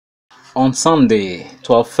On Sunday,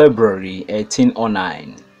 12 February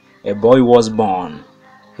 1809, a boy was born.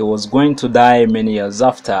 He was going to die many years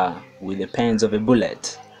after with the pains of a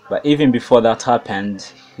bullet. But even before that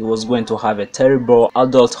happened, he was going to have a terrible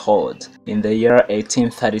adulthood. In the year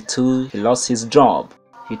 1832, he lost his job.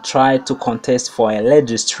 He tried to contest for a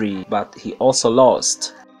registry, but he also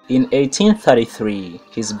lost. In 1833,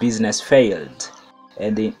 his business failed.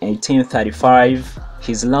 And in 1835,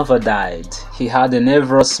 his lover died. He had a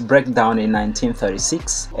nervous breakdown in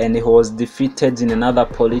 1936 and he was defeated in another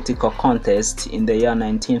political contest in the year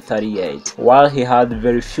 1938. While he had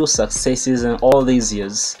very few successes in all these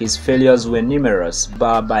years, his failures were numerous,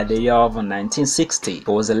 but by the year of 1960,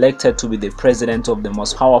 he was elected to be the president of the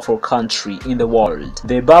most powerful country in the world.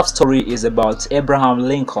 The above story is about Abraham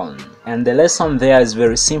Lincoln. And the lesson there is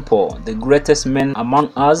very simple. The greatest men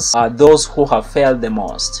among us are those who have failed the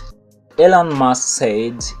most. Elon Musk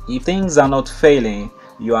said, if things are not failing,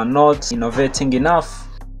 you are not innovating enough.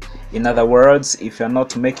 In other words, if you are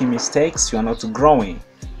not making mistakes, you are not growing.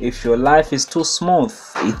 If your life is too smooth,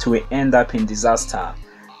 it will end up in disaster.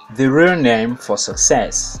 The real name for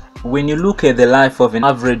success. When you look at the life of an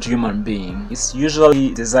average human being, it's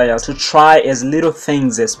usually desire to try as little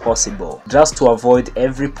things as possible, just to avoid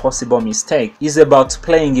every possible mistake. It's about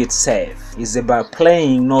playing it safe. It's about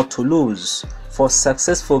playing not to lose. For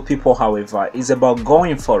successful people, however, it's about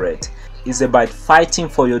going for it. It's about fighting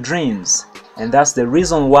for your dreams. And that's the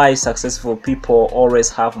reason why successful people always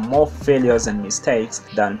have more failures and mistakes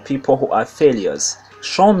than people who are failures.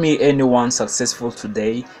 Show me anyone successful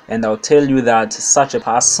today and I'll tell you that such a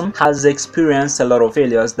person has experienced a lot of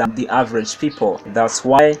failures than the average people. That's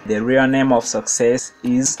why the real name of success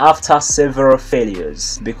is after several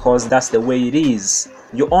failures, because that's the way it is.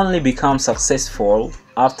 You only become successful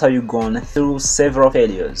after you've gone through several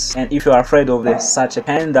failures. And if you're afraid of such a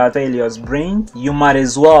pain that failures bring, you might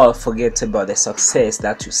as well forget about the success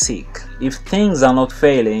that you seek. If things are not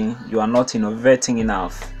failing, you are not innovating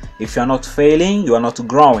enough. If you are not failing, you are not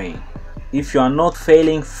growing. If you are not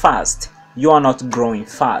failing fast, you are not growing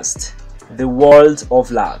fast. The world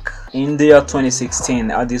of luck. In the year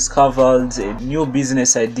 2016, I discovered a new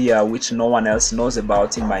business idea which no one else knows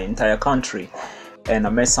about in my entire country. And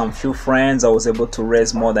I met some few friends. I was able to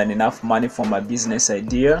raise more than enough money for my business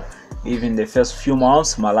idea. Even the first few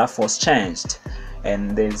months, my life was changed.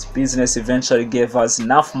 And this business eventually gave us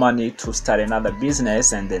enough money to start another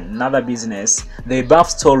business and then another business. The above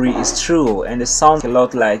story is true and it sounds a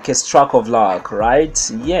lot like a stroke of luck, right?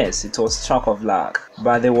 Yes, it was stroke of luck.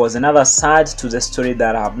 But there was another side to the story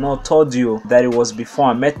that I have not told you, that it was before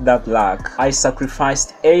I met that luck. I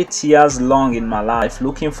sacrificed 8 years long in my life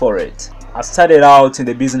looking for it. I started out in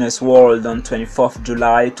the business world on 24th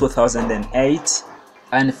July 2008,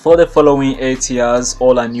 and for the following 8 years,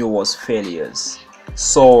 all I knew was failures.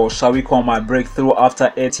 So, shall we call my breakthrough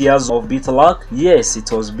after 8 years of bitter luck? Yes, it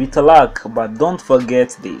was bitter luck, but don't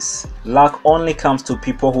forget this. Luck only comes to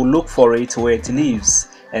people who look for it where it lives,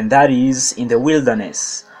 and that is in the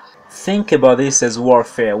wilderness. Think about this as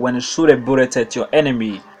warfare. When you shoot a bullet at your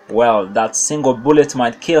enemy, well, that single bullet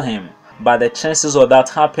might kill him, but the chances of that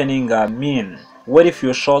happening are mean. What if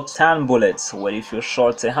you shot 10 bullets? What if you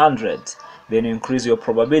shot 100? Then you increase your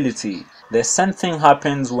probability. The same thing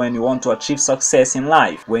happens when you want to achieve success in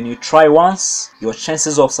life. When you try once, your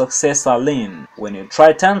chances of success are lean. When you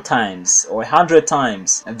try 10 times or 100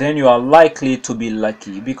 times, then you are likely to be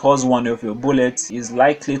lucky because one of your bullets is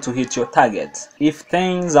likely to hit your target. If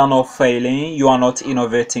things are not failing, you are not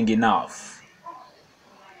innovating enough.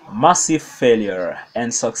 Massive failure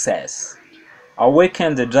and success.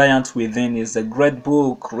 Awaken the Giant Within is a great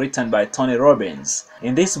book written by Tony Robbins.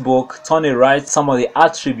 In this book, Tony writes some of the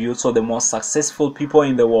attributes of the most successful people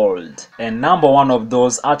in the world. And number one of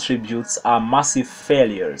those attributes are massive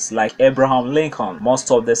failures, like Abraham Lincoln. Most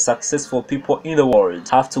of the successful people in the world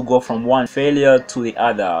have to go from one failure to the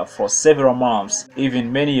other for several months,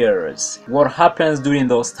 even many years. What happens during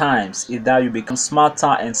those times is that you become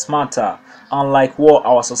smarter and smarter, unlike what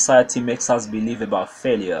our society makes us believe about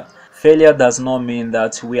failure. Failure does not mean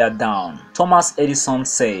that we are down. Thomas Edison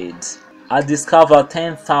said, I discovered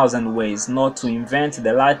 10,000 ways not to invent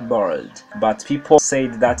the light bulb, but people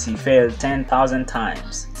said that he failed 10,000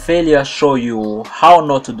 times. Failure shows you how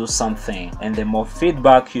not to do something, and the more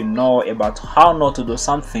feedback you know about how not to do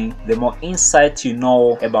something, the more insight you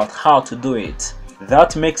know about how to do it.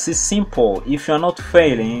 That makes it simple. If you are not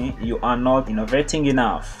failing, you are not innovating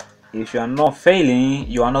enough. If you are not failing,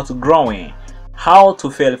 you are not growing. How to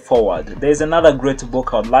fail forward. There's another great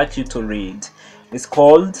book I'd like you to read. It's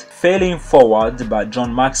called Failing Forward by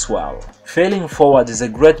John Maxwell. Failing Forward is a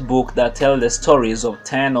great book that tells the stories of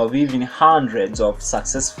 10 or even hundreds of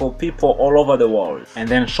successful people all over the world, and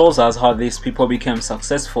then shows us how these people became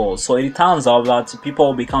successful. So it turns out that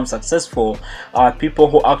people who become successful are people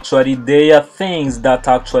who actually dare things that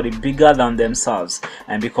are actually bigger than themselves,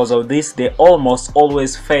 and because of this they almost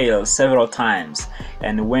always fail several times.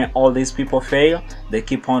 And when all these people fail, they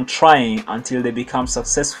keep on trying until they become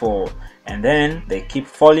successful, and then they keep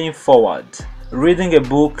falling forward. Reading a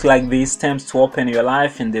book like this tends to open your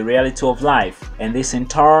life in the reality of life, and this in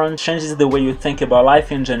turn changes the way you think about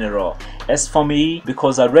life in general. As for me,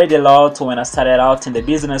 because I read a lot when I started out in the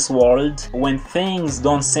business world, when things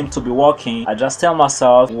don't seem to be working, I just tell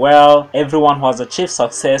myself, well, everyone who has achieved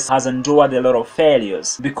success has endured a lot of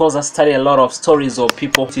failures. Because I study a lot of stories of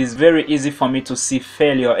people, it is very easy for me to see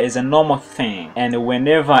failure as a normal thing, and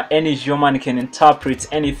whenever any human can interpret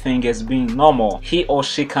anything as being normal, he or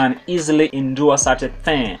she can easily endure such a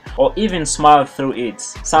thing or even smile through it.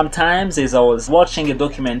 Sometimes, as I was watching a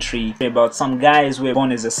documentary about some guys who were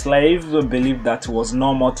born as a slave, who believed that it was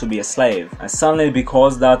normal to be a slave, and suddenly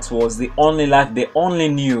because that was the only life they only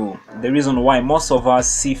knew. The reason why most of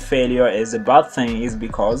us see failure as a bad thing is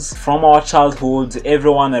because from our childhood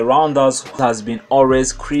everyone around us has been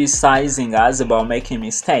always criticizing us about making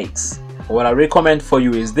mistakes. What I recommend for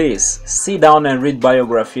you is this: sit down and read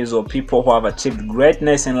biographies of people who have achieved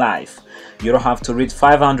greatness in life. You don't have to read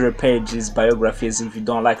 500 pages biographies if you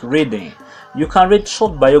don't like reading. You can read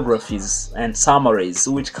short biographies and summaries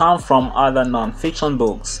which come from other non-fiction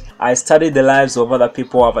books. I studied the lives of other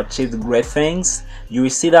people who have achieved great things. You will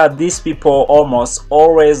see that these people almost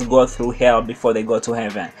always go through hell before they go to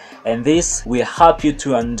heaven, and this will help you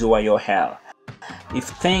to endure your hell. If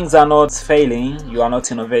things are not failing, you are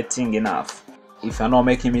not innovating enough. If you are not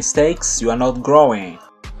making mistakes, you are not growing.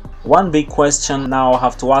 One big question now I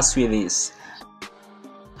have to ask you is: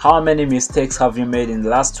 how many mistakes have you made in the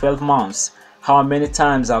last 12 months? How many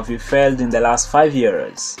times have you failed in the last 5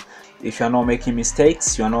 years? If you are not making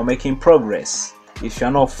mistakes, you are not making progress. If you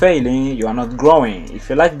are not failing, you are not growing.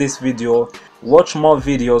 If you like this video, watch more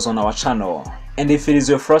videos on our channel. And if it is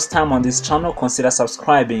your first time on this channel, consider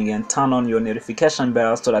subscribing and turn on your notification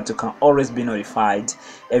bell so that you can always be notified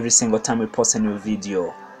every single time we post a new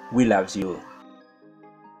video. We love you.